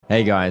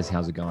Hey guys,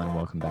 how's it going?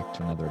 Welcome back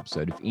to another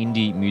episode of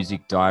Indie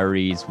Music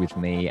Diaries with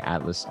me,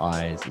 Atlas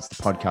Eyes. It's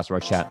the podcast where I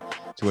chat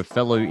to a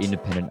fellow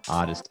independent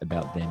artist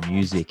about their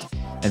music.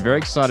 And very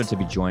excited to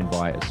be joined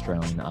by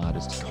Australian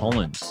artist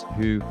Collins,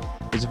 who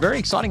is a very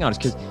exciting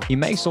artist because he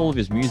makes all of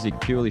his music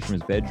purely from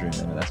his bedroom,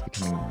 and that's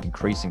becoming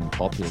increasingly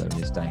popular in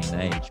this day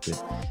and age.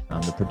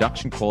 But the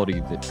production quality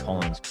that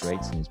Collins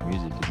creates in his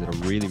music is at a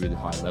really, really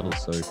high level.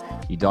 So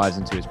he dives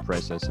into his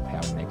process of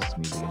how he makes his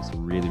music, and it's a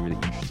really, really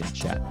interesting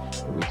chat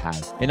that we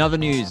have. In other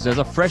news, there's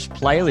a fresh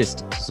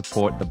playlist to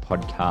support the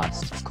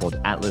podcast called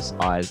Atlas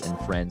Eyes and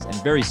Friends. And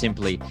very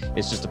simply,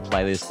 it's just a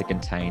playlist that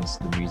contains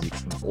the music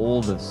from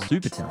all the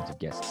super talented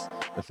guests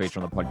that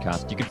feature on the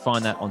podcast. You can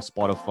find that on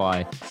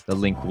Spotify. The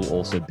link will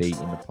also be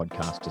in the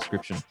podcast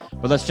description.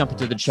 But let's jump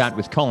into the chat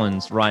with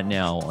Collins right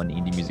now on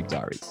Indie Music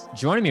Diaries.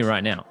 Joining me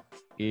right now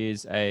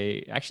is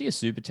actually a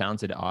super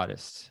talented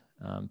artist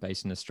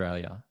based in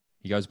Australia.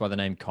 He goes by the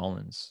name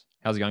Collins.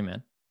 How's it going,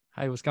 man?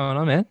 Hey, what's going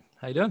on, man?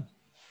 How you doing?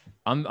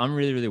 I'm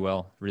really, really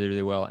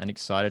well, and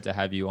excited to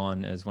have you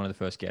on as one of the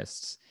first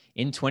guests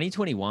in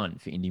 2021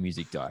 for Indie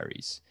Music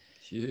Diaries.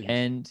 Huge.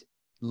 And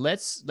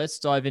let's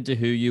dive into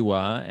who you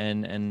are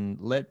and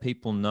let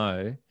people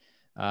know,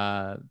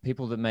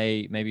 people that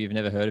maybe have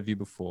never heard of you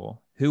before.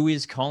 Who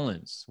is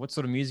Collins? What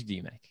sort of music do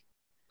you make?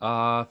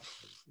 What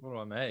do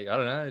I make? I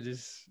don't know,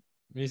 just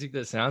music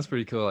that sounds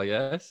pretty cool, I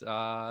guess.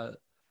 I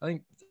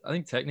think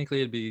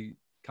technically it'd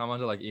come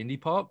under like indie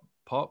pop.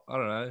 I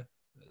don't know.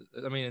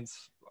 I mean,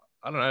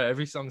 I don't know.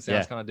 Every song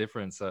sounds kind of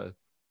different. So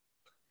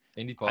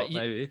indie pop,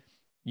 maybe.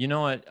 You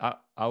know what?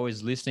 I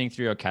was listening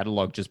through your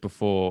catalog just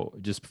before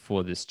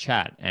this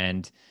chat,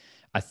 and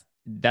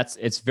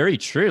it's very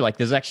true. Like,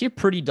 there's actually a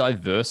pretty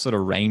diverse sort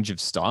of range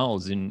of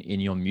styles in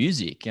your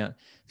music.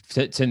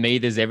 To me,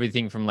 there's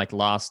everything from like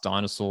Last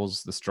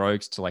Dinosaurs, The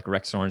Strokes, to like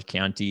Rex Orange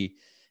County,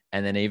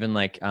 and then even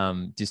like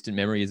Distant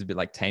Memory is a bit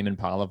like Tame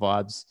Impala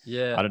vibes.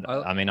 Yeah.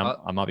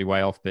 I might be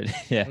way off, but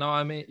yeah. No,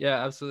 I mean,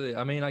 yeah, absolutely.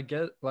 I mean, I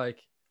get like,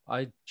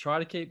 I try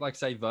to keep like,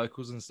 say,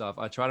 vocals and stuff.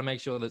 I try to make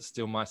sure that's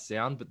still my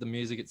sound, but the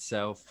music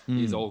itself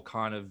is all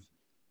kind of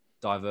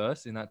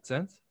diverse in that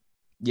sense.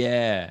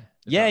 Yeah.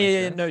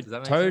 No,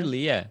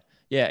 totally. Sense?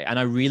 Yeah. And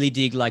I really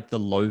dig like the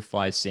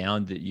lo-fi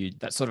sound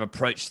that sort of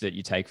approach that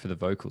you take for the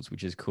vocals,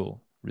 which is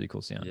cool. Really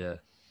cool sound. Yeah.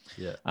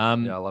 I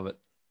love it.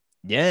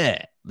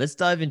 Yeah. Let's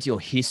dive into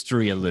your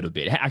history a little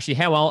bit. Actually,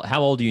 how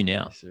old are you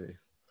now?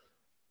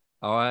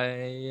 I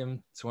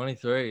am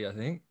 23, I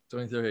think.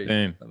 23.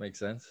 Boom. That makes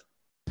sense.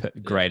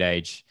 Great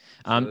age.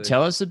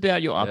 Tell us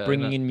about your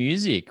upbringing in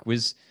music.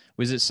 Was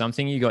it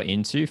something you got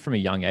into from a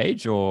young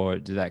age, or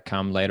did that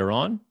come later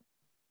on?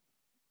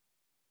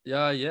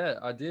 Yeah,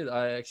 I did.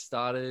 I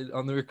started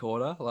on the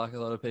recorder like a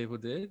lot of people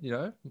did,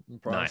 in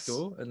primary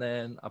school. And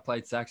then I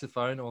played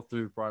saxophone all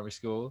through primary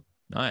school.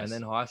 Nice. And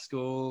then high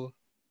school,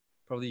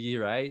 probably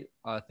year 8,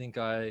 I think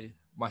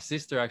my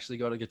sister actually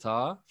got a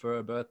guitar for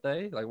her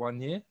birthday, like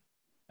 1 year.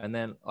 And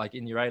then like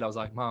in year 8, I was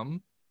like,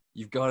 Mum,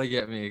 you've got to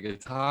get me a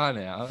guitar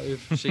now.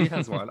 If she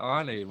has one,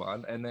 I need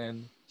one. And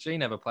then she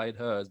never played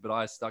hers, but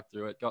I stuck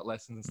through it, got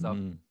lessons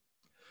and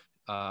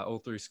stuff all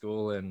through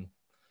school. And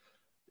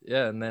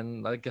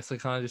then I guess I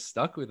kind of just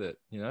stuck with it,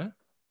 Yeah.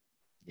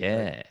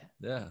 Yeah.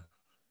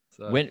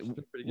 So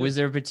was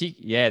there a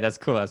particular? Yeah, that's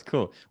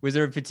cool. Was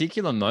there a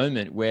particular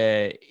moment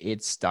where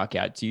it stuck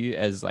out to you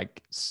as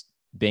like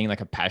being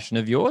like a passion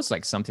of yours,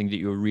 like something that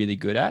you were really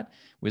good at?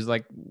 Was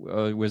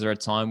there a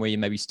time where you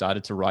maybe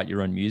started to write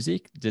your own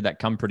music? Did that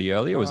come pretty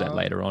early, or was that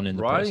later on in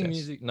the process? Writing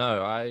music?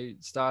 No, I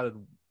started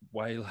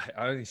way late.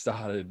 I only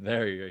started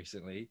very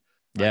recently.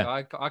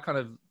 I kind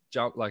of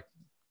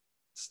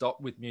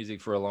stopped with music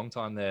for a long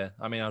time there.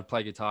 I mean, I'd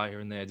play guitar here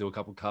and there, do a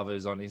couple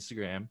covers on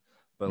Instagram,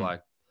 but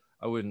like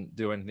I wouldn't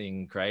do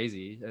anything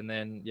crazy. And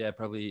then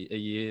probably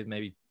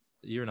maybe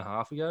a year and a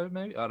half ago,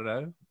 maybe, I don't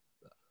know,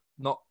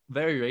 not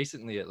very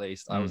recently at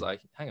least, I was like,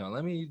 hang on,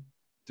 let me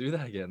do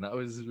that again. That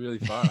was really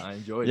fun. I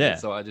enjoyed it.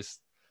 So I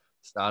just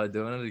started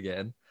doing it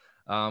again.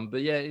 But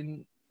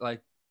in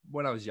like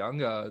when I was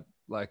younger,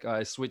 like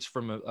I switched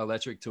from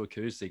electric to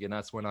acoustic, and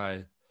that's when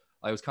it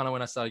was kind of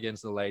when I started getting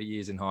to the later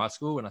years in high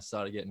school, when I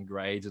started getting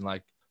grades and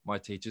like my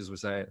teachers were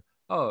saying,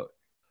 oh,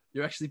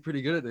 you're actually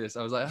pretty good at this.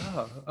 I was like,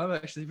 oh, I'm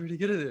actually pretty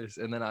good at this.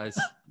 And then I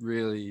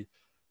really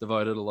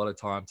devoted a lot of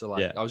time to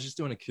I was just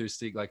doing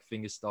acoustic, like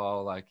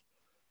fingerstyle, like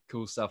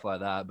cool stuff like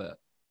that. But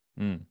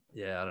I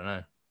don't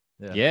know.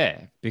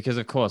 Yeah, because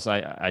of course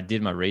I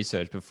did my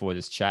research before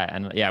this chat,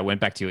 and I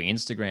went back to your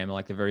Instagram,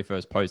 like the very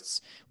first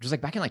posts, which was like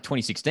back in like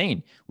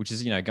 2016, which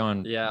is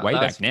going way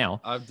back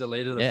now. I've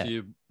deleted a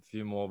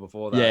few more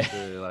before that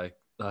too. Like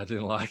I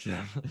didn't like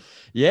them.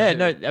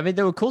 No, I mean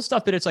they were cool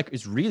stuff, but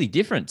it's really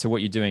different to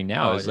what you're doing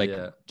now. It's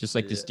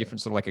like this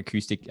different sort of like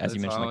acoustic, as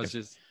you mentioned, like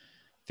just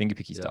finger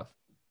picky stuff.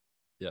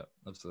 Yeah,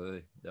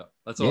 absolutely. Yeah,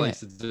 that's all I used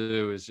to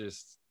do is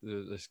just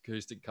the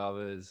acoustic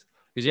covers.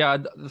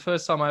 Because the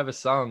first time I ever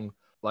sung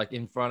like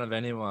in front of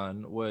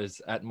anyone was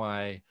at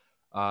my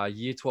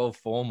year 12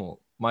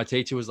 formal. My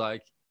teacher was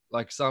like,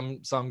 like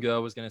some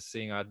girl was gonna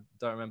sing. I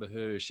don't remember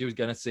who. She was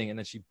gonna sing, and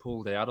then she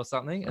pulled out or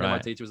something. And then my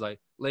teacher was like,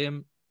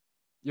 "Liam,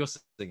 you're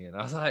singing."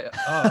 I was like,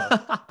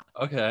 "Oh,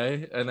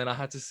 okay." And then I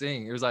had to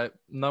sing. It was like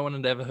no one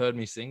had ever heard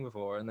me sing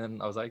before. And then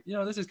I was like,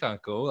 this is kind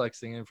of cool, like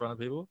singing in front of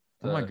people.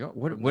 So, oh my god,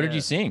 what did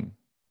you sing?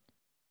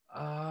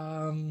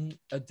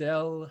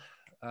 Adele.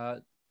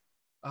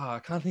 I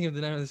can't think of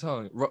the name of the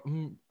song.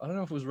 I don't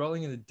know if it was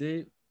Rolling in the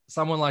Deep.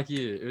 Someone Like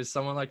You. It was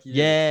Someone Like You.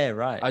 Yeah,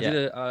 right. I did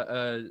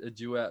a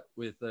duet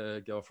with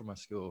a girl from my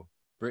school,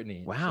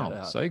 Brittany.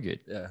 Wow, so good.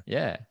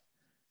 Yeah.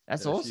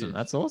 That's awesome. Huge.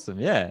 That's awesome.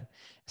 Yeah.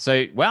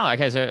 So wow.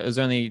 Okay. So it was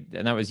only,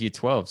 and that was year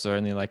 12. So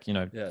only like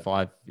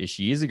 5-ish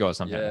years ago or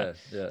something.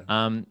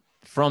 Yeah.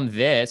 From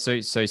there, so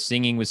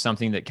singing was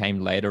something that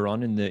came later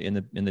on in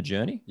the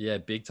journey. Yeah,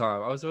 big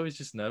time. I was always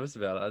just nervous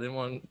about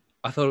it.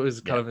 I thought it was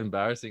kind of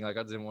embarrassing. Like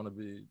I didn't want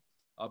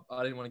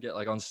to get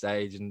like on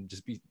stage and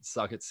just be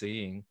stuck at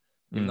singing.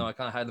 Even though I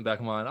kind of had in the back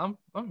of my mind,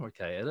 I'm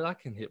okay at it. I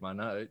can hit my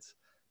notes,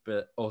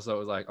 but also it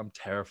was like I'm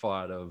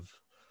terrified of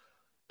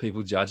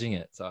people judging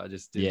it, so I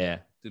just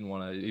didn't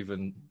want to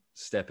even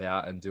step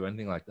out and do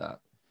anything like that.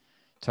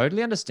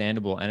 Totally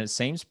understandable, and it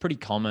seems pretty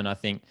common. I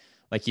think,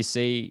 like you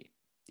see,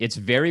 it's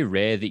very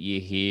rare that you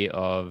hear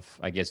of,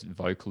 I guess,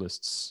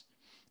 vocalists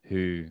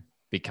who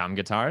become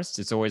guitarists.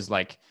 It's always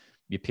like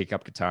you pick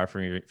up guitar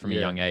from a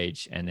young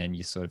age, and then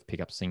you sort of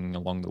pick up singing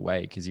along the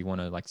way because you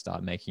want to like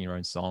start making your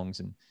own songs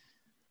and,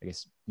 I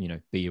guess,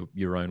 be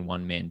your own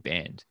one-man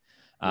band.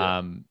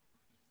 And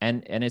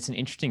it's an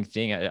interesting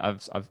thing.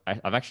 I've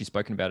actually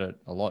spoken about it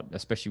a lot,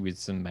 especially with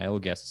some male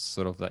guests,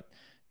 sort of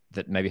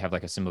that maybe have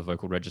like a similar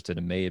vocal register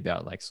to me,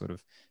 about like sort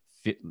of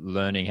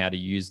learning how to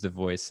use the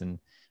voice. And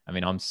I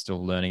mean, I'm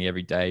still learning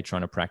every day,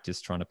 trying to practice,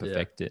 trying to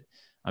perfect it.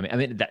 I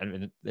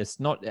mean, it's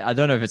not, I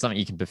don't know if it's something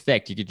you can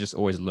perfect. You could just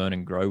always learn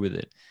and grow with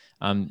it.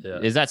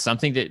 Is that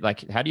something that,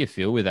 like, how do you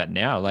feel with that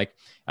now? Like,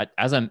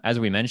 as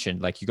we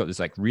mentioned, like you got this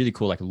like really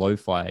cool, like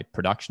lo-fi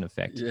production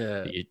effect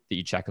that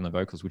you check on the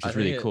vocals, which is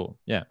really cool.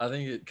 Yeah. I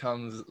think it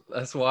comes,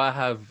 that's why I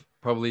have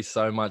probably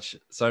so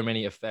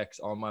many effects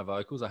on my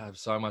vocals. I have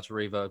so much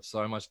reverb,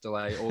 so much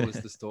delay, all this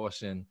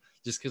distortion,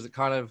 just because it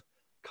kind of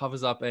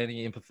covers up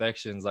any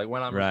imperfections. Like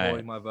when I'm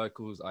recording my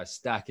vocals, I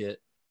stack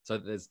it so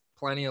that there's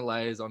plenty of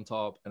layers on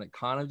top, and it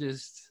kind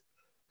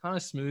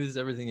of smooths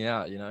everything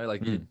out,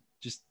 like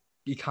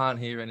you can't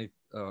hear any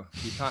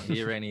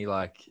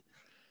like,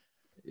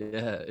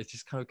 it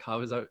just kind of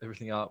covers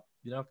everything up.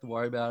 You don't have to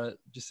worry about it.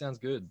 It just sounds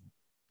good.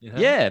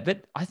 Yeah,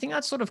 but I think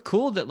that's sort of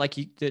cool that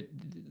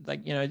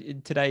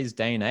in today's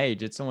day and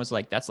age, it's almost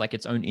like that's like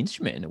its own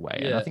instrument in a way.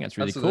 And I think that's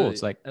really cool.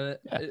 It's like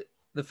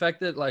the fact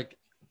that like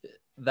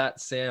that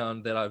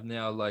sound that I've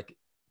now like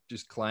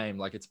just claimed,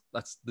 like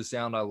that's the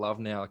sound I love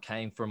now,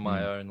 came from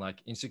my own like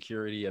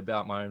insecurity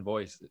about my own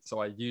voice. So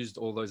I used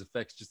all those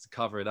effects just to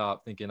cover it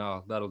up, thinking,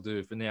 oh, that'll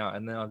do for now.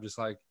 And then I'm just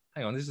like,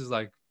 hang on, this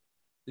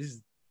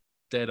is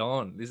dead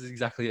on. This is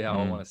exactly how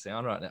I want to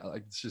sound right now.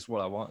 Like it's just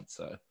what I want.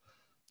 So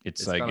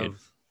it's so good.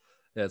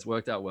 It's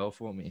worked out well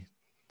for me.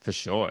 For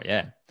sure,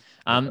 yeah.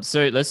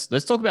 So let's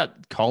talk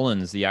about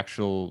Collins, the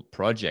actual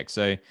project.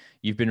 So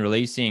you've been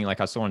releasing,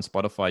 like I saw on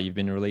Spotify,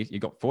 you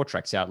got 4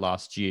 tracks out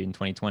last year in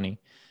 2020.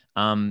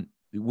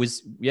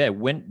 Was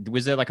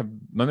there like a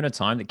moment of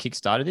time that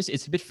kickstarted this?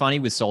 It's a bit funny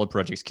with solo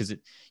projects because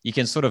you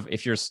can sort of,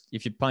 if you're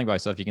playing by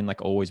yourself, you can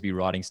like always be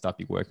writing stuff,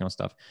 be working on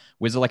stuff.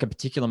 Was there like a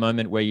particular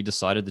moment where you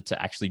decided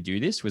to actually do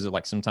this? Was it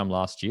like sometime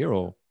last year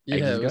or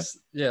ages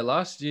ago?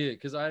 Last year,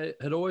 because I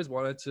had always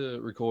wanted to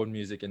record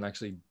music and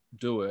actually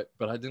do it,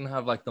 but I didn't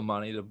have like the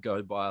money to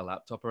go buy a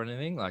laptop or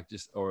anything,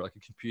 or like a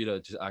computer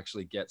to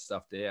actually get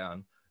stuff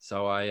down.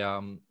 So I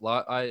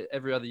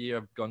every other year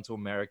I've gone to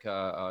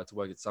America to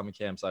work at summer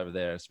camps over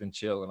there. It's been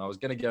chill, and I was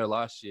going to go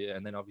last year,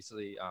 and then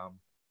obviously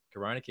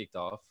Corona kicked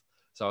off.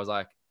 So I was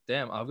like,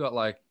 damn, I've got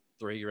like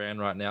 $3,000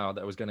 right now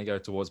that was going to go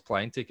towards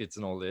plane tickets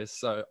and all this.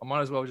 So I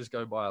might as well just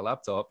go buy a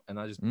laptop. And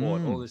I just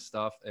bought all this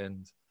stuff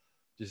and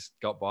just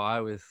got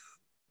by with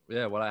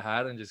what I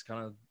had, and just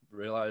kind of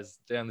realized,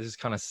 damn, this is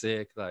kind of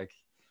sick. Like,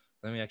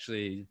 let me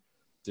actually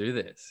do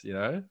this,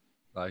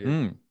 like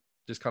it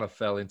just kind of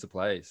fell into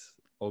place.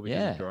 All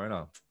because of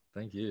Corona.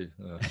 Thank you.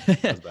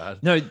 That was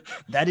bad. No,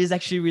 that is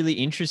actually really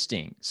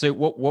interesting. So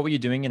what were you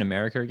doing in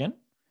America again?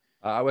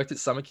 I worked at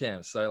summer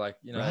camps. So like,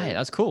 right,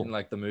 that's cool. In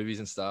like the movies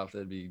and stuff,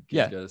 there'd be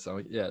kids go to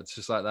summer. Yeah, it's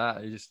just like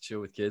that. You just chill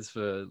with kids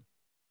for,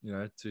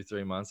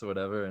 2-3 months or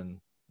whatever,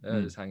 and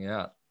just hang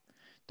out.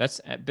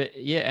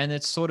 And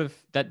it's sort of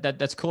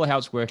that's cool how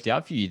it's worked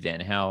out for you then.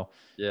 How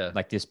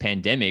like this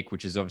pandemic,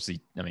 which is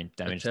obviously, I mean,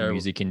 damaged the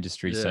music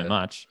industry so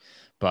much,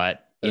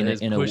 but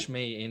it pushed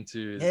me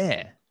into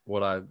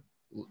what I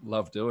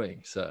love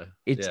doing. So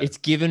it's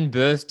given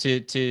birth to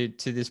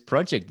this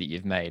project that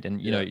you've made.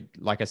 And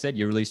like I said,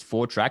 you released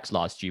 4 tracks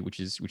last year, which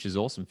is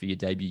awesome for your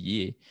debut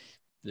year.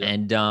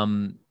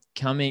 And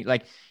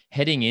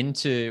heading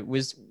into,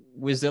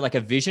 was there like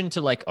a vision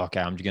to like, okay,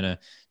 I'm gonna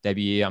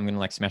debut, I'm gonna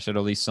like smash out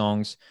all these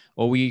songs,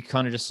 or were you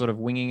kind of just sort of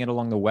winging it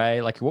along the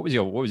way? Like what was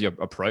your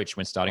approach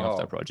when starting off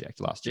that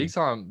project last year?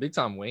 Big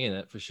time winging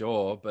it for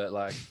sure, but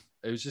like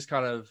it was just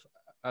kind of,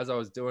 as I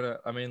was doing it,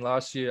 I mean,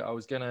 last year I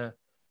was gonna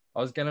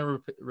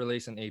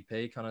release an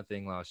EP kind of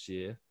thing last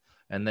year,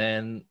 and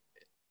then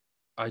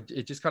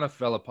it just kind of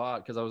fell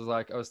apart because I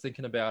was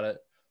thinking about it.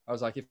 I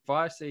was like, if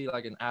I see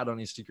like an ad on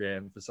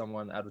Instagram for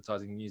someone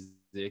advertising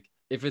music,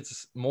 if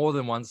it's more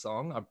than one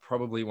song, I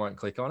probably won't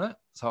click on it.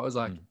 So I was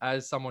like,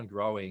 as someone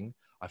growing,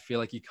 I feel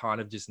like you kind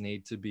of just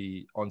need to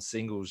be on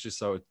singles just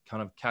so it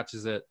kind of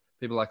catches it.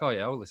 People are like, oh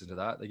yeah, I'll listen to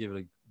that. They give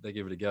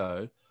it a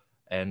go.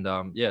 And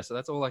yeah, so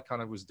that's all I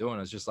kind of was doing.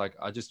 It's just like,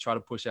 I just try to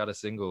push out a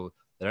single.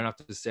 They don't have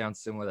to sound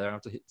similar. They don't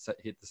have to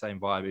hit the same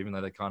vibe, even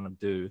though they kind of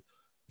do.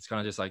 It's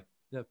kind of just like,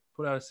 yeah,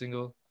 put out a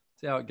single,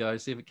 see how it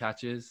goes, see if it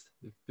catches.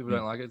 If people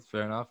don't like it,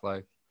 fair enough.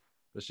 Like,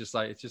 it's just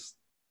like, it's just,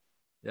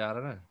 yeah, I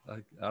don't know.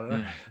 Like, I don't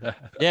know.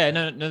 Yeah,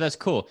 no, that's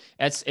cool.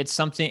 It's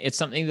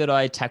something that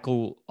I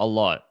tackle a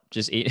lot,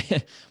 just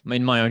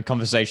in my own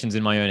conversations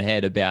in my own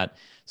head about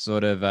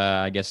sort of,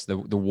 I guess the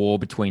war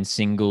between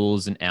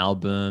singles and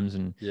albums,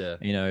 and yeah,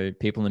 you know,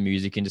 people in the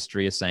music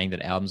industry are saying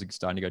that albums are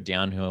starting to go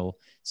downhill,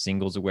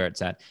 singles are where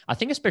it's at. I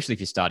think especially if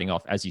you're starting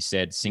off, as you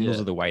said,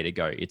 singles are the way to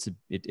go. It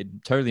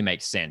totally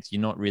makes sense.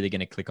 You're not really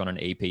going to click on an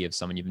EP of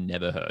someone you've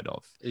never heard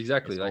of.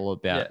 Exactly. It's all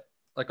about. Yeah.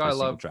 Like, I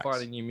love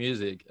finding new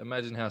music.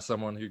 Imagine how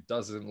someone who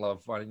doesn't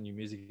love finding new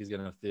music is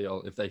going to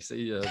feel if they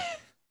see a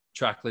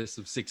track list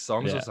of 6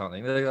 songs or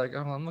something. They're like, oh,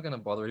 I'm not going to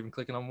bother even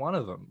clicking on one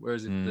of them.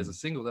 Whereas if there's a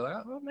single, they're like,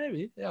 oh, well,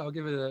 maybe. Yeah, I'll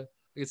give it a...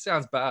 It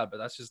sounds bad, but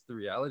that's just the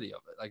reality of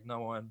it. Like,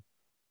 no one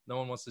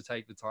wants to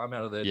take the time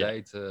out of their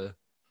day to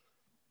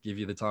give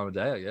you the time of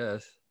day, I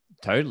guess.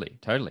 Totally.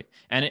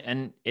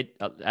 And it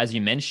as you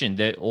mentioned,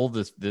 that all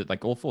the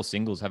like all 4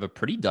 singles have a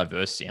pretty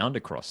diverse sound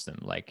across them.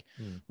 Like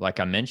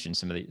I mentioned,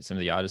 some of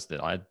the artists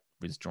that I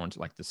was drawn to,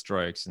 like the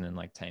Strokes, and then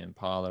like Tame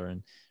Impala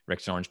and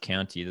Rex Orange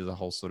County. There's a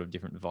whole sort of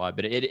different vibe,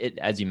 but it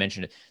as you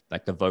mentioned,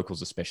 like the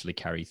vocals especially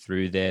carry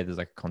through there. There's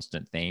like a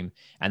constant theme,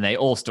 and they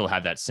all still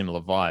have that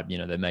similar vibe. You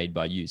know, they're made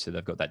by you, so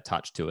they've got that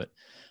touch to it.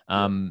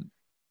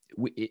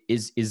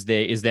 Is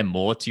there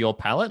more to your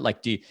palette?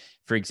 Like, do you,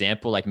 for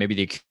example, like maybe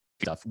the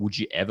stuff, would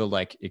you ever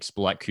like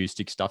explore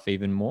acoustic stuff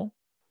even more?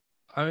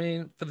 I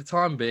mean, for the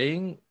time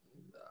being,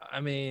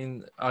 I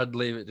mean, I'd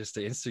leave it just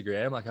to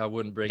Instagram. Like, I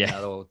wouldn't bring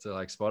that all to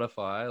like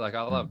Spotify. Like,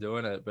 I love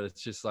doing it, but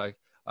it's just like,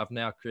 I've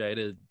now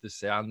created the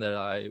sound that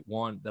I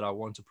want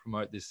to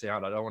promote this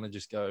sound. I don't want to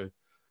just go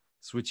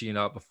switching it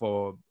up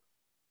before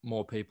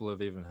more people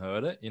have even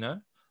heard it, you know?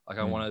 Like,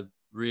 I want to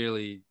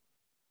really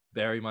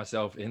bury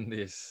myself in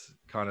this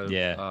kind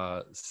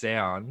of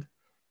sound,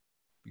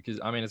 because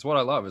I mean, it's what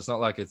I love. It's not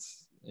like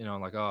it's, you know,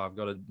 like, oh, I've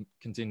got to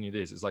continue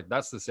this. It's like,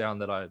 that's the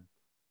sound that I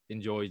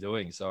enjoy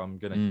doing, so I'm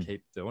gonna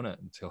keep doing it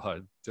until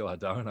I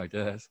don't, I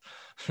guess.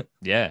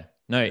 And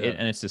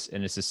it's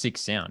a sick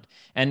sound.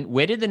 And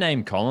where did the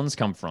name Collins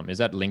come from? Is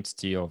that linked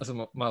to your... That's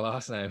my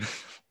last name.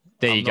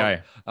 There you go.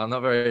 I'm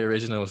not very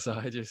original, so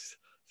I just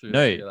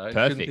perfect. I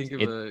couldn't think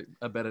of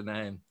a better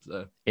name.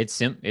 So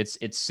it's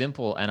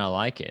simple, and I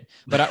like it.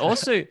 But I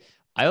also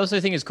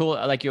think it's cool.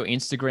 Like, your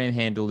Instagram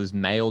handle is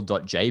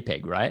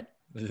mail.jpg, right?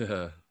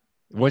 Yeah.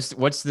 What's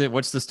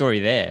the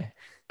story there?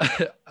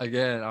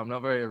 Again, I'm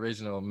not very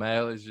original.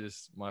 Mail is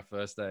just my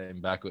first name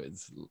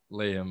backwards.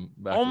 Liam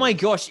backwards. Oh my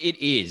gosh, it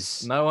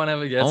is. No one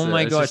ever gets it. Oh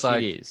my gosh,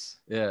 like, it is.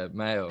 Yeah,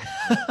 mail.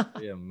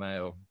 Yeah,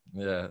 mail.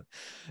 Yeah.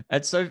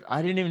 That's so...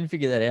 I didn't even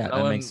figure that out.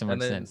 That makes so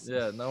much sense.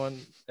 Yeah,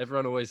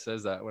 everyone always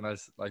says that when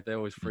they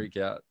always freak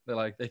out. They're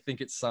like, they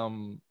think it's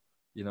some,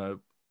 you know,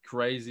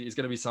 crazy, it's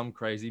going to be some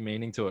crazy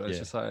meaning to it. It's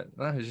just like,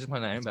 no, it's just my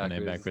name backwards. My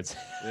name backwards.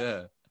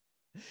 Yeah.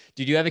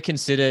 Did you ever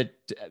consider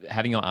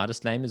having your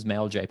artist name as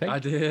Mail JPG?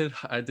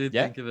 I did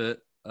think of it,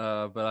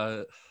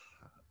 but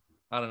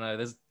I don't know.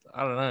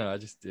 I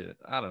just did it.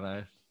 I don't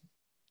know.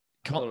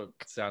 I thought it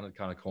sounded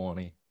kind of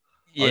corny.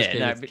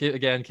 Yeah. Keep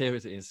it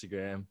to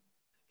Instagram.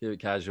 Keep it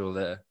casual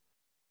there.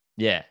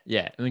 Yeah.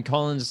 I mean,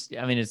 Collins,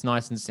 I mean, it's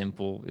nice and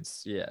simple.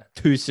 It's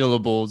 2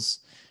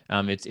 syllables.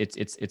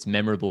 It's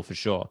memorable for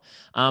sure.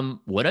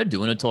 What I do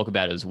want to talk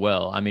about as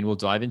well, I mean, we'll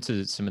dive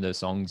into some of the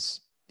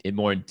songs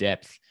more in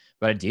depth,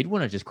 but I did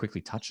want to just quickly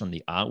touch on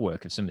the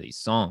artwork of some of these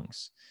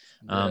songs,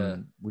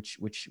 which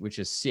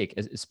is sick.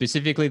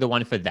 Specifically, the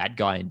one for That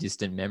Guy in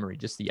Distant Memory.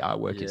 Just the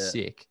artwork is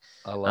sick.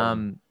 I love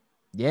it.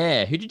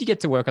 Yeah. Who did you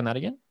get to work on that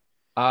again?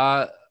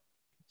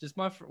 Just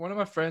one of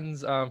my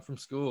friends from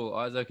school.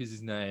 Isaac is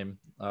his name.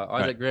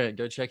 Isaac Grant.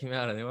 Go check him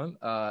out, anyone.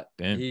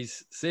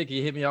 He's sick.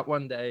 He hit me up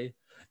one day.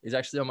 He's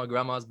actually on my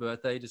grandma's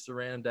birthday, just a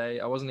random day.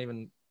 I don't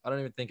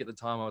even think at the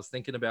time I was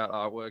thinking about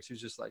artworks. He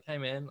was just like, hey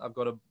man, I've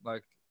got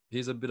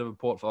here's a bit of a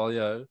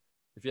portfolio.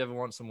 If you ever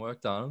want some work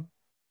done,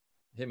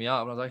 hit me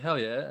up. And I was like, hell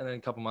yeah. And then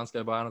a couple months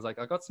go by and I was like,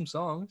 I got some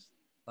songs.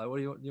 Like, what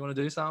do you want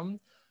to do something?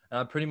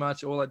 And pretty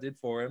much all I did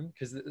for him,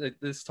 because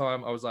this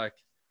time I was like,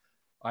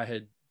 I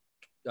had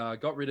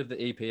got rid of the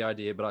EP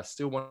idea, but I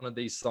still wanted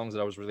these songs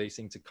that I was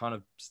releasing to kind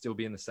of still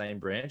be in the same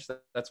branch.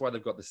 That's why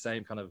they've got the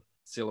same kind of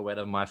silhouette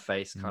of my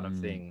face kind of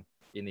thing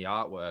in the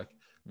artwork.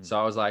 So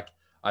I was like,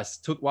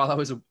 while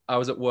I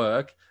was at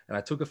work, and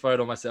I took a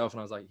photo of myself and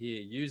I was like,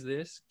 here, use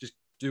this, just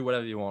do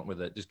whatever you want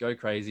with it. Just go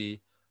crazy.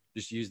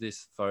 just use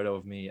this photo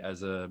of me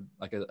as a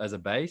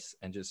base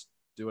and just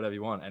do whatever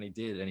you want. And he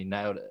did, and he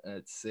nailed it, and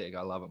it's sick.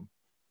 I love him.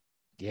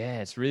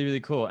 Yeah, it's really, really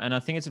cool. And I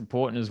think it's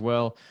important as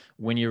well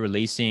when you're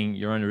releasing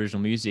your own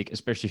original music,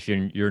 especially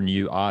if you're a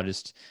new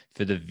artist,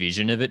 for the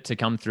vision of it to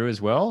come through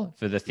as well,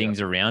 for the things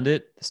around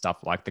it, stuff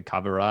like the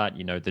cover art,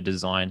 you know, the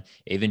design,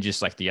 even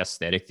just like the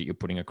aesthetic that you're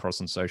putting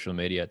across on social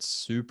media. It's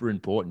super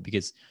important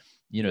because,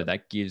 you know,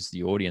 that gives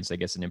the audience, I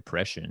guess, an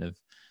impression of,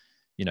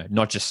 you know,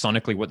 not just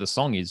sonically what the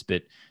song is,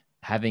 but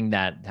having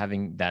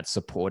that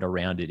support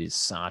around it is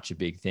such a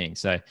big thing.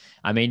 So,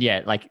 I mean,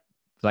 yeah, like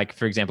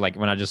for example, like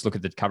when I just look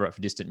at the cover art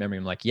for Distant Memory,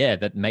 I'm like, yeah,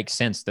 that makes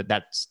sense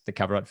that's the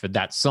cover art for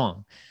that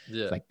song.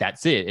 Yeah. Like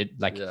that's it.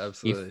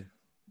 Absolutely. If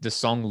the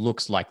song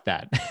looks like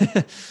that,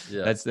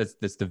 that's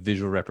the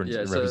visual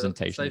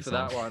representation. So say for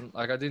that one,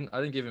 like I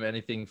didn't give him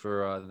anything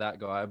for that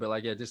guy, but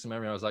like, yeah, Distant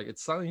Memory, I was like,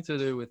 it's something to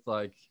do with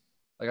like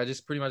I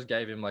just pretty much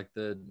gave him like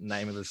the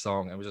name of the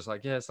song and was just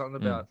like, yeah, something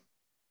about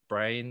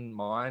brain,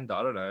 mind,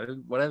 I don't know, I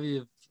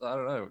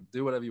don't know,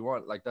 do whatever you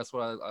want. Like that's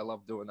what I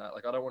love doing that.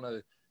 Like I don't want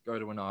to go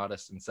to an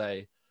artist and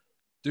say,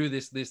 do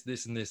this,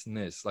 and this, and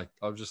this. Like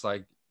I was just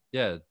like,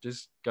 yeah,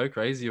 just go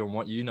crazy on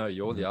what you know.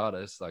 You're the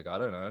artist. Like I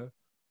don't know.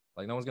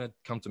 Like no one's gonna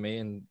come to me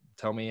and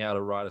tell me how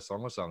to write a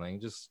song or something.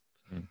 Just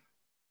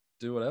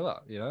do whatever,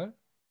 you know.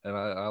 And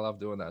I love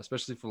doing that,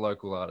 especially for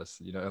local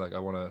artists. You know, like I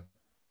want to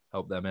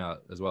help them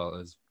out as well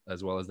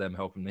as them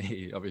helping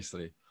me,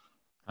 obviously.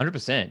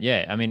 100%.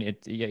 Yeah. I mean,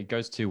 it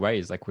goes two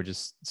ways. Like we're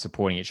just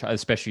supporting each other,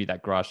 especially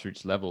that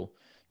grassroots level.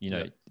 You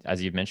know,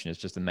 as you've mentioned,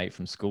 it's just a mate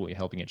from school. You're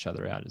helping each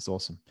other out. It's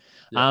awesome.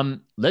 Yeah.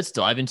 Let's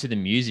dive into the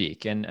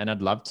music, and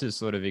I'd love to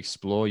sort of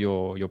explore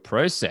your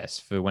process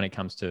for when it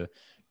comes to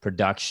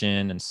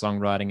production and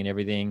songwriting and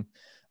everything.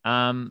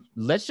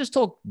 Let's just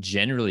talk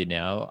generally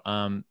now.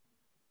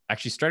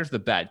 Actually, straight off the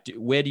bat,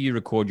 where do you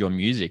record your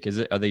music?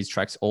 Are these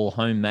tracks all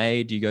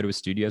homemade? Do you go to a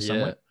studio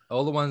somewhere? Yeah,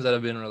 all the ones that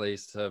have been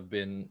released have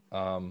been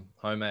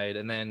homemade,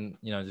 and then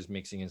you know just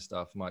mixing and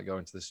stuff might go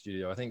into the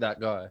studio. I think that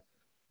guy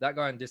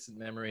in Distant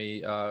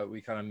Memory, we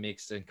kind of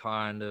mixed and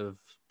kind of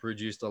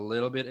produced a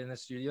little bit in the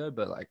studio,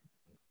 but like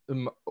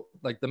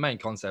the main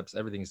concepts,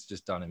 everything's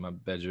just done in my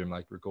bedroom,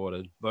 like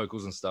recorded.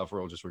 Vocals and stuff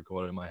are all just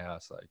recorded in my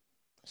house. Like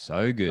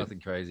so good.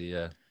 Nothing crazy.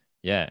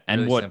 Yeah.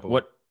 And really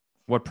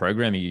what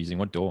program are you using?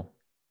 What DAW?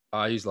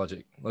 I use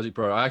Logic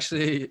Pro. I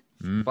actually,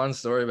 fun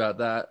story about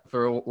that.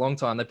 For a long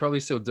time, they probably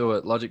still do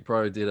it. Logic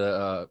Pro did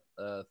a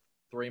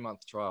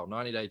 3-month trial,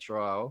 90-day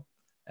trial,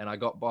 and I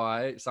got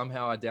by.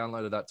 Somehow I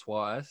downloaded that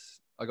twice.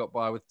 I got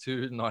by with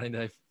 2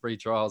 90-day free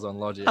trials on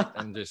Logic,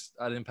 and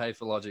I didn't pay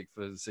for Logic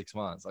for 6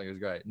 months. Like it was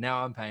great.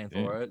 Now I'm paying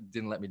for it.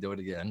 Didn't let me do it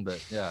again,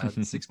 but yeah, I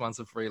had 6 months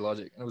of free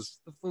Logic, and it was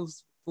the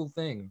full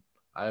thing.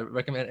 I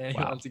recommend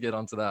anyone to get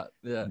onto that.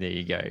 Yeah. There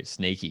you go.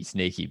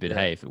 Sneaky, but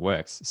hey, if it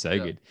works, so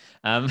good.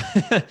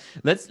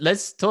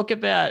 Let's talk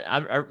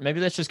about maybe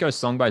let's just go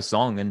song by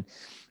song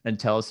and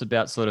tell us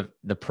about sort of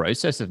the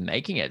process of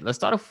making it. Let's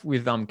start off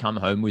with Come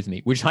Home With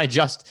Me, which I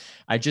just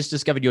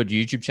discovered your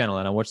YouTube channel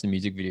and I watched the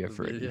music video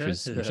for it,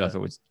 which I thought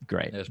was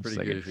great. Yeah, it's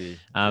pretty goofy.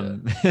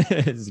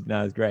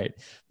 It's great.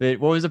 But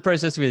what was the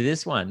process with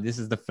this one? This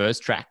is the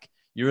first track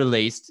you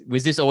released.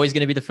 Was this always going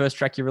to be the first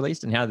track you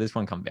released, and how did this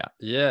one come about?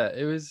 Yeah,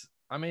 it was.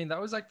 I mean,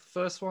 that was like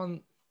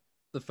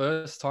the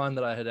first time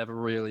that I had ever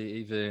really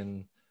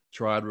even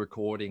tried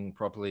recording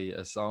properly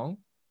a song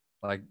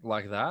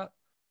like that.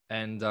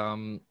 And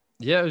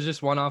it was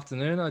just one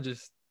afternoon. I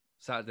just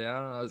sat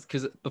down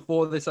because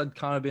before this, I'd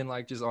kind of been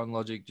like just on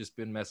Logic, just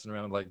been messing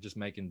around, like just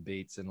making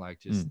beats and like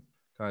just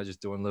kind of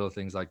just doing little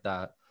things like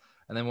that.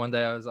 And then one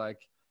day I was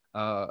like,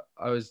 I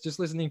was just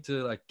listening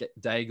to like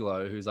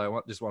Dayglow, who's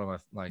just one of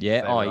my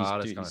favorite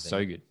artists. He's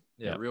so good.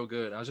 Yeah, real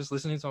good. I was just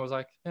listening to him. I was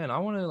like, man, I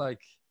want to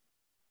like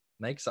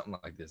make something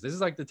like this. This is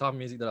like the type of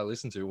music that I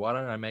listen to. Why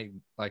don't I make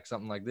like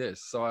something like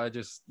this? So I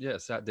just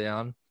sat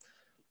down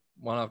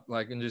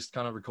and just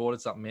kind of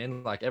recorded something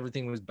in. Like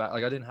everything was back.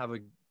 Like I didn't have a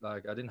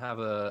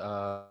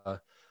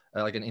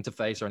like an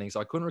interface or anything,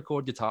 so I couldn't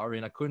record guitar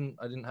in. I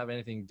didn't have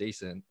anything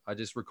decent. I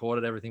just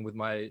recorded everything with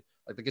my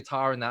the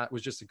guitar, and that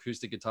was just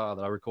acoustic guitar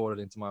that I recorded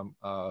into my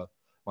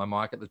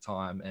mic at the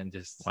time, and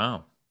just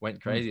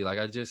went crazy. Like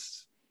I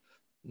just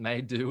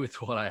made do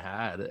with what I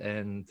had,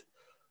 and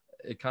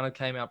it kind of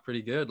came out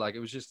pretty good. Like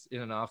it was just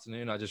in an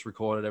afternoon, I just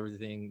recorded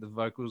everything. The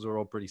vocals were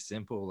all pretty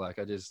simple. Like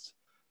I just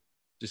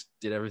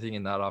did everything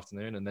in that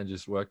afternoon, and then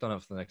just worked on it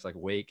for the next like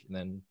week, and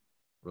then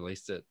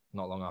released it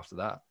not long after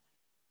that.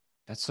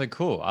 That's so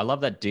cool. I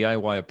love that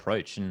DIY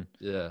approach, and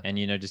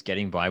you know, just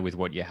getting by with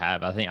what you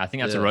have. I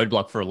think that's a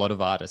roadblock for a lot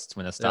of artists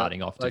when they're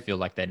starting off, to feel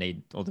like they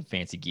need all the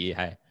fancy gear.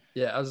 Hey.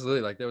 Yeah,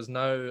 absolutely. Like there was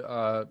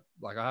no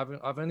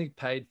I've only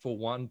paid for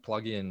one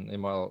plugin in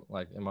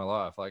my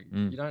life. Like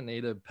you don't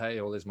need to pay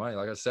all this money.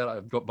 Like I said,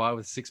 I've got by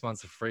with 6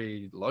 months of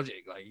free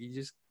Logic. Like you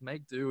just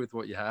make do with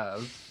what you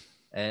have,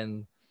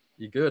 and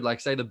you're good. Like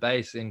say the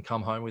bass in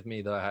Come Home With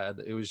Me that I had,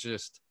 it was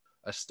just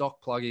a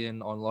stock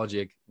plugin on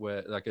Logic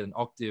where like an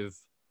octave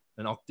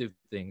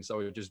thing. So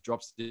it just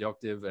drops the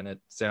octave and it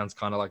sounds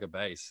kind of like a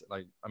bass.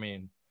 Like, I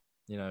mean,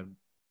 you know,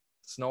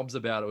 snobs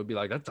about it would be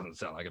like, that doesn't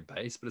sound like a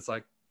bass, but it's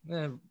like,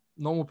 yeah,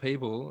 normal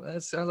people,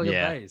 it sounds like a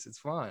bass. It's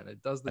fine.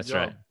 It does the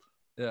job. Right.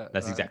 Yeah,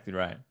 that's exactly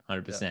right.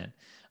 100%.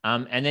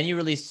 And then you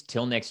released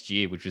Till Next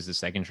Year, which was the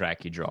second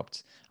track you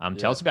dropped.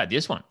 Tell us about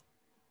this one.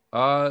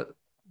 That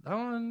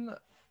one,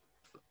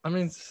 I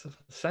mean,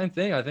 same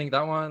thing. I think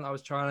that one I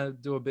was trying to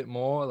do a bit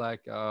more,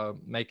 like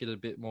make it a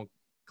bit more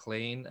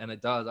clean, and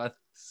it does. I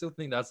still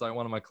think that's like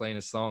one of my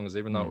cleanest songs,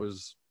 even though it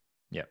was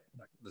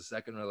like the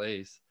second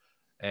release.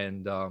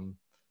 And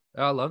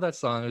I love that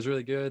song. It was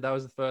really good. That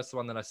was the first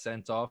one that I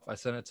sent off. I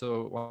sent it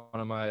to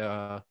one of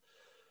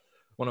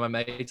my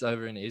mates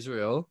over in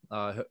Israel,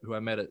 who I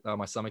met at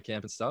my summer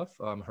camp and stuff.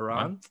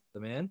 Haran, the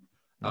man.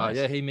 Nice.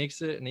 Yeah, he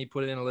mixed it and he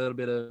put in a little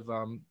bit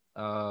of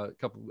a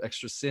couple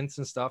extra synths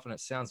and stuff, and it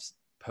sounds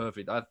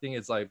perfect. I think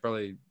it's like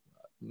probably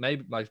my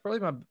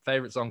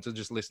favorite song to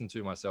just listen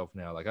to myself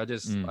now. Like I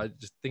just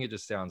think it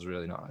just sounds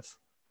really nice.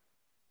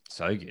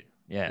 So good.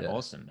 Yeah.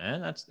 Awesome,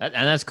 man.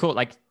 That's cool.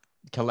 Like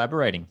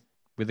collaborating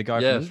with the guy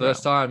from Israel.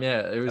 First time.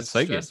 It was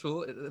so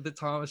stressful at the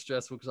time. It was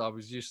stressful because I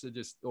was used to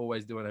just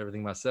always doing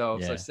everything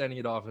myself. So sending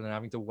it off and then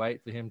having to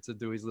wait for him to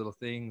do his little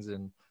things,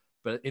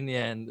 but in the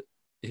end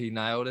he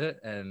nailed it,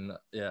 and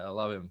I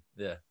love him.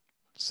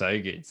 So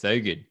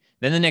good.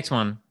 Then the next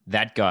one,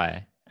 That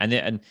Guy.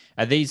 And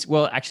are these,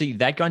 well, actually,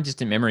 That Guy and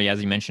Distant Memory,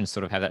 as you mentioned,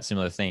 sort of have that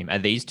similar theme. Are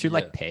these two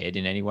like paired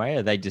in any way?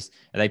 Are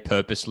they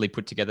purposely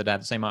put together to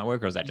have the same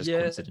artwork, or is that just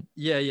coincident?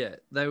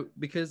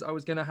 Because I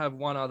was gonna have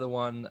one other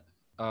one.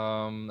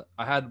 I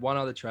had one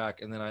other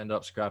track, and then I ended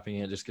up scrapping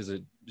it just because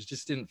it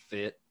just didn't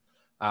fit.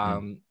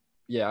 I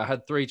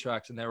had 3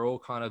 tracks, and they're all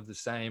kind of the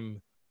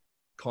same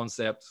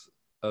concept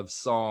of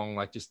song,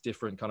 like just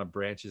different kind of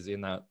branches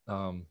in that,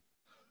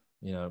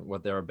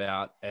 what they're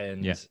about.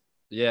 And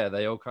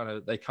they all kind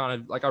of like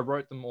I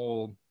wrote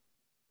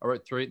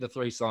the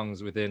 3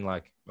 songs within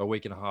like a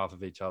week and a half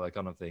of each other,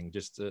 kind of thing.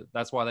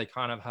 That's why they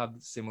kind of have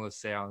similar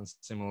sounds,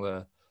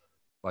 similar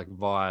like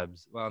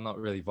vibes. Well, not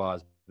really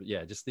vibes, but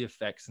just the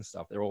effects and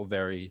stuff. They're all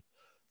very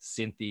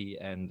synthy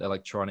and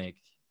electronic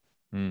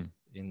in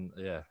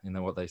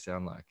what they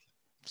sound like.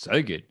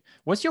 So good.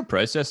 What's your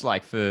process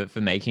like for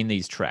making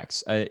these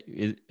tracks? Are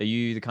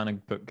you the kind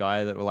of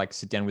guy that will like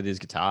sit down with his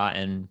guitar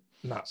and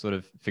sort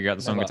of figure out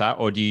the song guitar,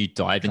 or do you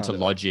dive into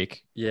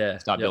Logic?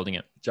 Start building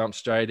it. Jump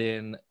straight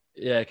in.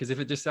 Because if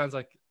it just sounds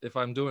like, if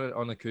I'm doing it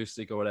on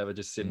acoustic or whatever,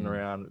 just sitting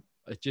around,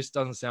 it just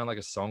doesn't sound like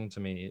a song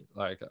to me.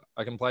 Like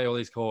I can play all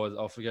these chords,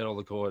 I'll forget all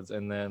the chords,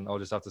 and then I'll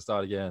just have to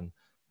start again.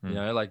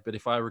 But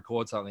if I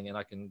record something and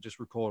I can just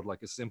record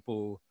like a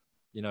simple,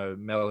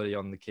 melody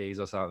on the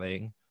keys or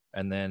something,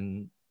 and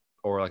then,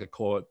 or like a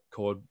chord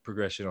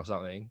progression or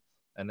something,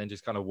 and then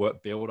just kind of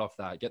build off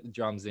that, get the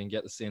drums in,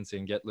 get the synths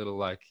in, get little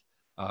like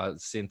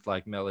synth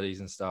like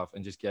melodies and stuff,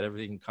 and just get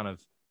everything kind of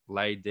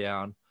laid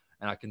down.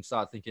 And I can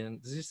start thinking,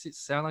 does this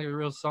sound like a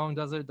real song?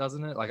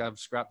 Doesn't it? Like I've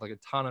scrapped like a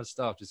ton of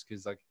stuff just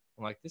because like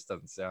I'm like, this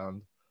doesn't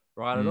sound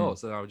right at all.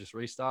 So then I would just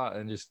restart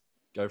and just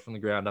go from the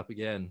ground up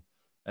again.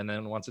 And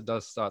then once it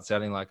does start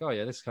sounding like, oh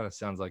yeah, this kind of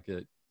sounds like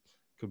it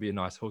could be a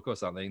nice hook or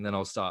something, then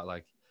I'll start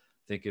like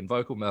thinking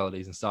vocal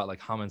melodies and start like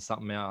humming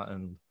something out.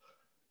 And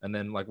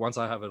then like once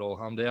I have it all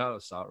hummed out, I'll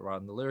start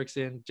writing the lyrics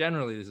in.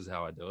 Generally, this is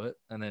how I do it.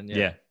 And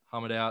then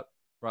hum it out,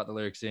 write the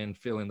lyrics in,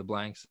 fill in the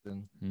blanks,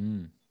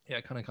 and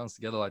it kind of comes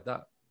together like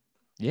that.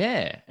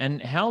 Yeah.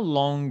 And how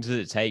long does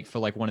it take for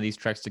like one of these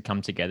tracks to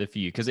come together for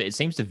you? Because it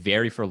seems to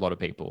vary for a lot of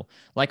people.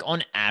 Like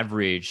on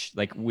average,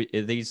 like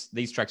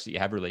these tracks that you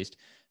have released,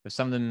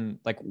 some of them,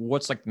 like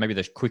what's like maybe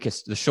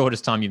the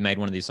shortest time you've made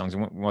one of these songs,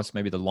 and what's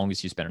maybe the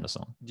longest you spent on a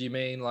song? Do you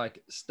mean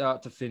like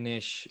start to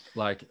finish,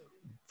 like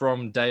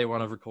from day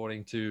one of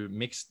recording to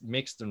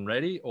mixed and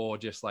ready, or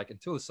just like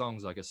until the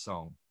song's like a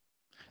song?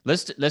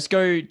 Let's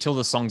go till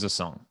the song's a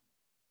song.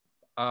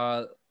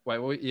 Wait,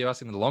 what are you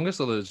asking, the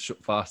longest or the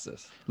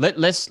fastest?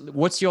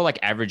 What's your like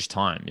average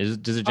time?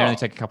 Does it generally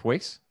take a couple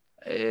weeks?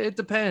 It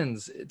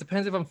depends. It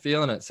depends if I'm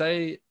feeling it.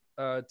 Say,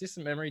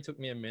 Distant Memory took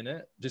me a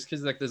minute just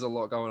because like there's a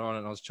lot going on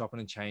and I was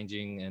chopping and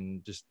changing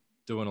and just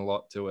doing a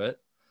lot to it.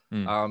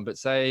 But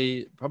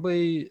say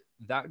probably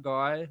That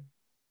Guy,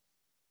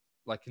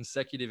 like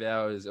consecutive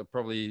hours, it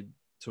probably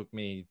took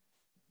me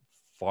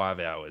 5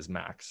 hours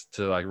max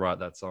to like write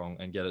that song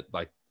and get it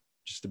like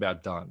just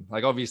about done.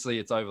 Like obviously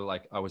it's over,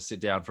 like I would sit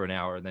down for an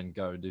hour and then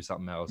go and do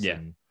something else.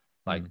 And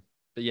like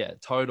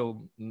but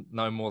total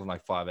no more than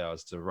like 5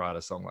 hours to write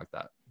a song like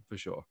that for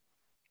sure.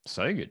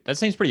 So good. That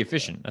seems pretty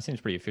efficient. That seems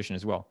pretty efficient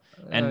as well.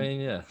 And I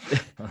mean,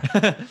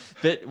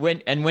 but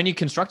when you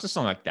construct a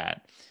song like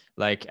that,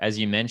 like as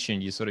you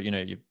mentioned, you sort of,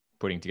 you're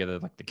putting together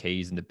like the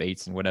keys and the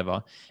beats and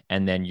whatever,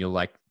 and then you'll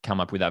like come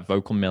up with that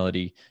vocal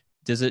melody.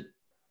 Does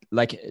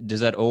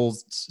that all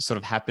sort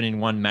of happen in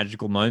one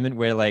magical moment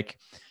where like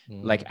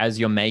as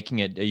you're making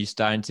it, are you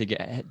starting to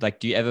get like,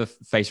 do you ever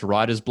face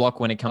writer's block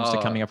when it comes to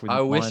coming up with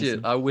I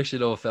wish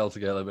it all fell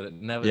together, but it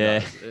never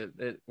does.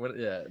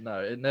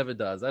 It never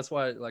does. That's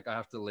why like I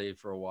have to leave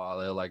for a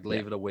while, or like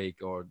leave it a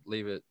week or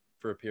leave it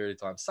for a period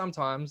of time.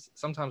 Sometimes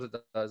it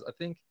does. I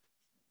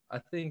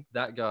think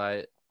That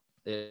Guy,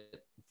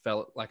 it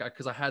felt like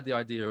because I had the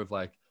idea of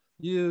like,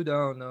 you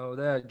don't know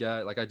that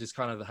guy. Like I just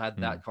kind of had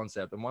that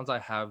concept. And once I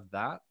have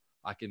that,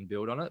 I can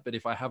build on it. But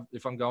if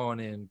I'm going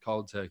in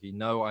cold turkey,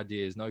 no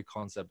ideas, no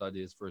concept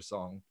ideas for a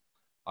song,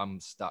 I'm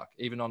stuck.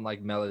 Even on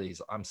like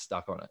melodies, I'm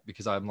stuck on it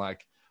because I'm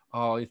like,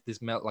 oh, if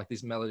this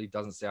melody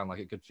doesn't sound like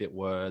it could fit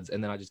words,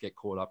 and then I just get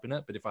caught up in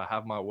it. But if I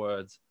have my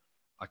words,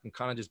 I can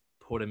kind of just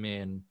put them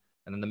in,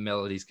 and then the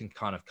melodies can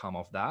kind of come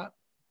off that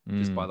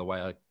just by the way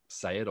I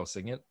say it or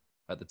sing it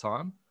at the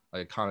time.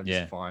 Like I kind of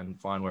just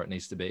find where it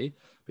needs to be.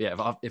 But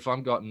yeah, if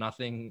I'm got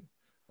nothing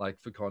like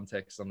for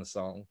context on the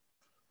song,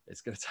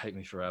 it's gonna take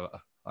me forever.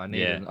 I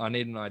need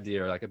an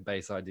idea, like a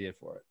bass idea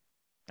for it.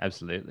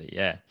 Absolutely,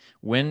 yeah.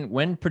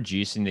 When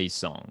producing these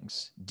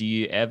songs, do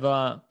you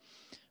ever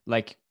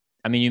like?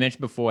 I mean, you mentioned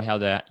before how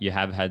that you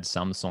have had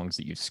some songs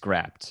that you've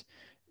scrapped.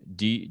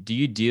 Do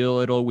you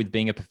deal at all with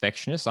being a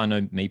perfectionist? I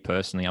know me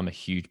personally, I'm a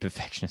huge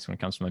perfectionist when it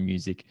comes to my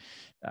music.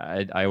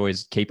 I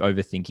always keep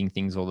overthinking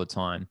things all the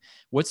time.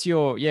 What do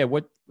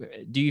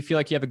you feel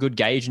like you have a good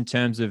gauge in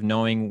terms of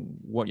knowing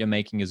what you're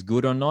making is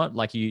good or not?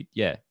 Like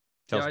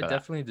tell us about I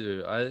definitely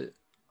do.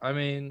 I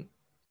mean,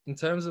 in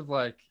terms of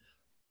like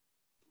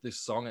this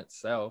song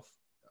itself,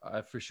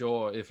 I for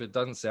sure, if it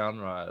doesn't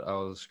sound right,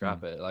 I'll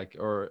scrap it. Like,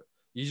 or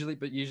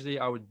usually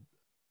I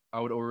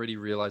would already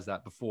realize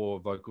that before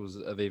vocals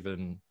have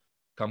even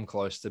come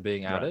close to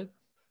being added.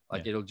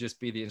 Like it'll just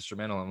be the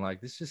instrumental. I'm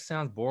like, this just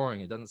sounds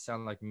boring. It doesn't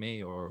sound like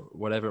me or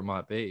whatever it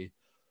might be.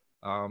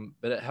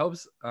 But it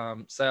helps.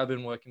 Say I've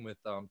been working with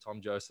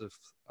Tom Joseph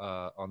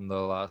on the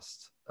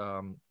last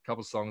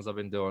couple songs I've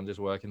been doing, just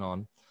working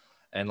on.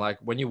 And like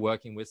when you're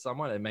working with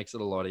someone, it makes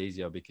it a lot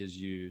easier because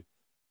you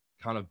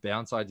kind of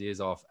bounce ideas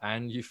off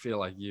and you feel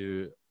like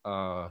you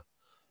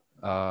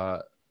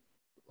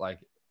like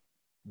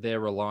they're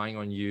relying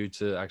on you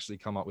to actually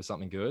come up with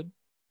something good.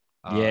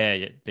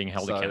 Being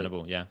held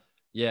accountable.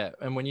 Yeah.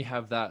 And when you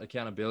have that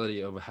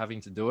accountability of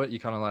having to do it, you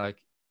kind of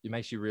like, it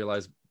makes you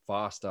realize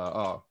faster,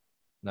 oh,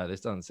 no,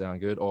 this doesn't sound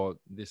good. Or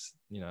this,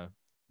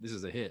 this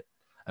is a hit.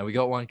 And we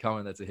got one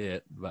coming that's a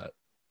hit, but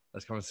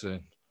that's coming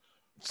soon.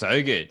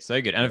 So good.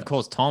 And of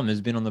course, Tom has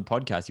been on the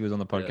podcast. He was on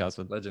the podcast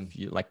with legend.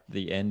 Like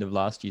the end of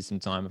last year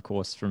sometime, of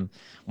course, from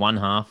one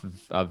half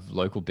of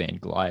local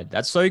band Glide.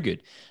 That's so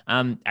good.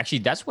 Actually,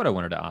 that's what I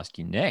wanted to ask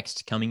you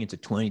next. Coming into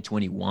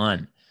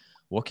 2021,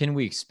 what can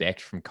we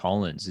expect from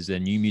Collins? Is there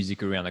new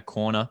music around the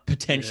corner?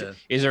 Potential?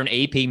 Yeah. Is there an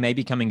EP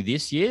maybe coming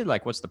this year?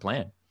 Like, what's the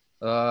plan?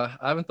 I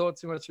haven't thought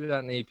too much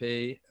about an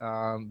EP,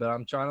 but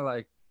I'm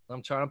trying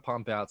to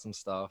pump out some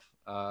stuff.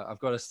 I've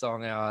got a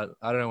song out.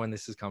 I don't know when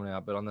this is coming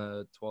out, but on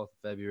the 12th of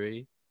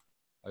February,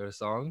 I got a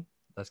song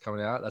that's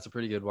coming out. That's a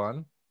pretty good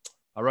one.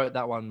 I wrote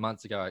that one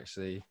months ago,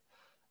 actually.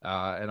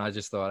 And I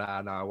just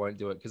thought, no, I won't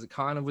do it because it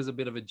kind of was a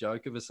bit of a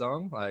joke of a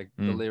song. Like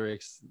the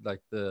lyrics, like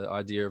the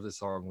idea of the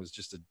song was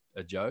just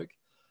a joke,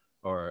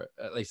 or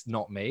at least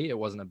not me. It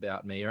wasn't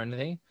about me or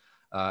anything.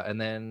 And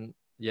then,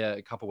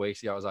 a couple of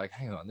weeks ago, I was like,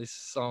 hang on, this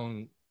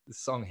song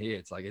here,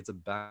 it's like, it's a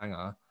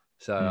banger.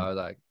 So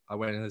I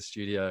went in the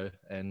studio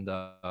and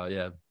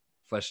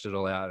fleshed it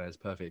all out and it's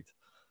perfect.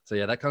 So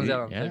that comes out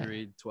on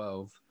February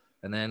 12th.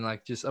 And then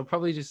I'll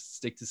probably just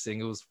stick to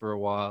singles for a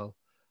while.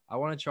 I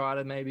want to try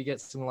to maybe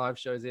get some live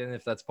shows in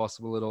if that's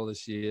possible at all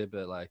this year,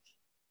 but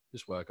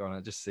just work on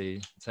it, just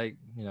take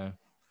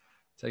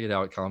it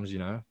how it comes,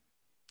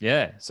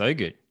 Yeah, so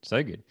good.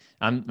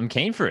 I'm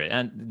keen for it.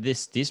 And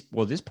this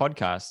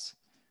podcast,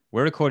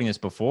 we're recording this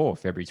before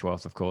February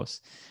 12th, of course.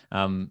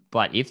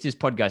 But if this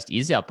podcast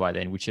is out by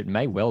then, which it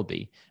may well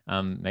be,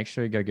 make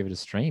sure you go give it a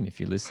stream if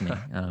you're listening.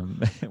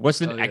 What's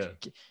the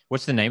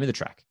name of the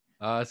track?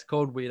 It's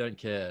called We Don't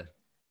Care.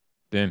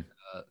 Boom.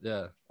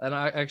 And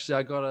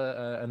I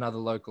got another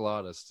local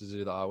artist to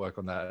do the artwork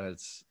on that, and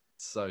it's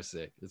so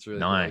sick. It's really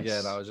nice. Cool.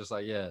 Again, I was just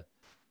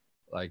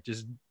like,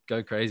 just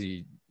go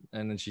crazy.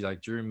 And then she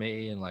drew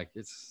me, and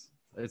it's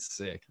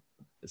sick.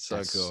 It's so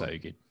That's cool. So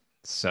good.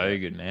 So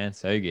good, man.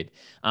 So good.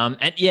 And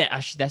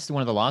actually, that's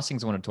one of the last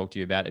things I want to talk to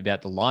you about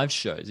the live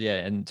shows.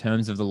 Yeah. In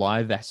terms of the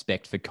live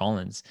aspect for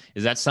Collins,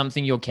 is that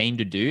something you're keen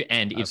to do?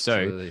 And if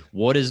Absolutely. So,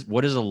 what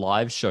does a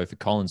live show for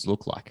Collins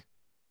look like?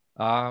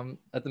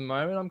 At the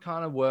moment, I'm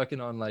kind of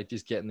working on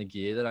just getting the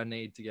gear that I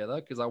need together,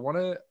 because I want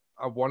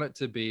it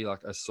to be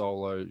like a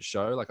solo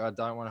show. I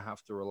don't want to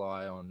have to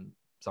rely on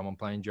someone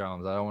playing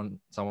drums. I don't want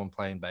someone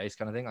playing bass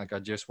kind of thing. I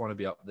just want to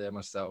be up there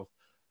myself,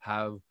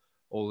 have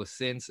all the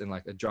synths and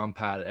a drum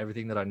pad,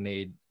 everything that I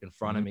need in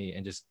front of me,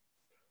 and just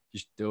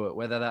do it.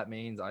 Whether that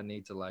means I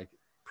need to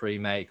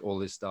pre-make all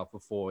this stuff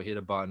before, hit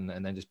a button,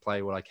 and then just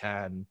play what I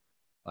can.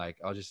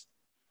 I'll just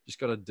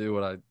got to do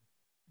what I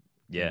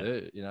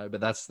do,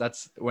 But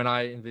that's when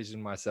I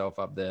envision myself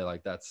up there.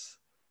 That's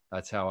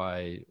how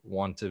I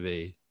want to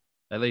be,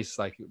 at least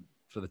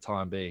for the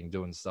time being,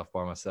 doing stuff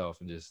by myself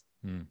and just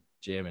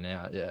jamming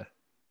out. Yeah,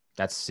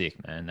 that's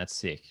sick, man. That's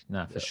sick.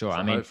 No, for sure. So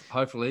I mean,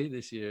 hopefully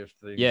this year, if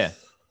things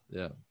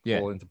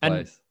fall into place.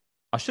 And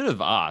I should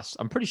have asked.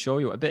 I'm pretty sure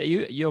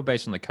you're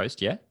based on the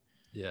coast, yeah?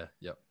 Yeah.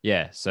 Yep.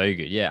 Yeah. So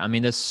good. Yeah. I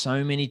mean, there's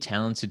so many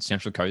talented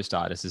Central Coast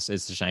artists.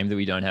 It's a shame that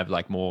we don't have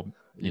more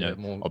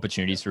more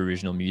opportunities for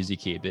original music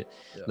here. But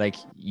like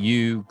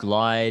you,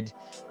 Glide,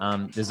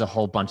 there's a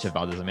whole bunch of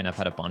others. I mean, I've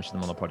had a bunch of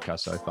them on the podcast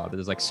so far, but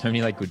there's like so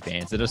many like good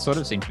bands that are sort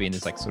of seem to be in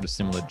this like sort of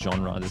similar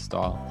genre, this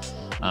style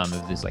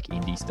of this like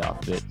indie stuff.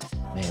 But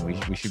man,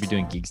 we should be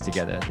doing gigs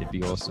together. It'd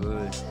be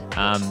awesome.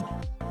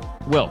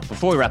 Well,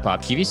 before we wrap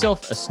up, give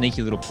yourself a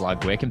sneaky little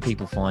plug. Where can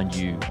people find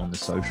you on the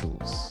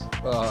socials?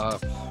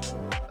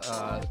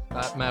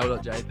 At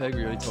mail.jpg,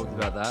 we already talked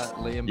about that.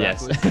 Liam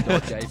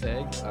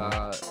Backwards.jpg.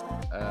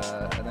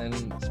 And then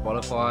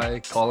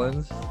Spotify,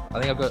 Collins. I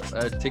think I've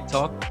got a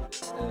TikTok,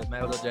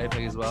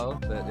 mail.jpg as well.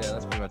 But yeah,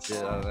 that's pretty much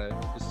it. I don't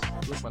know. Just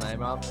look my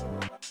name up.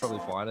 Probably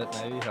find it,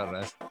 maybe. I don't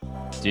know.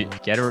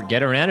 Dude, get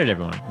around it,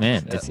 everyone.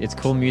 Man, it's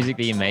cool music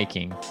that you're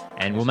making.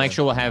 And we'll make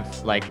sure we'll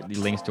have like the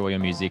links to all your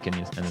music and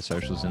the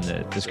socials in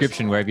the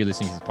description wherever you're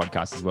listening to this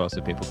podcast as well,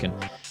 so people can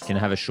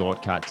have a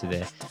shortcut to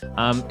there.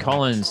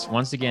 Collins,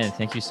 once again,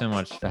 thank you so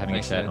much for having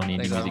a chat on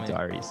Indie Music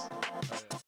Diaries.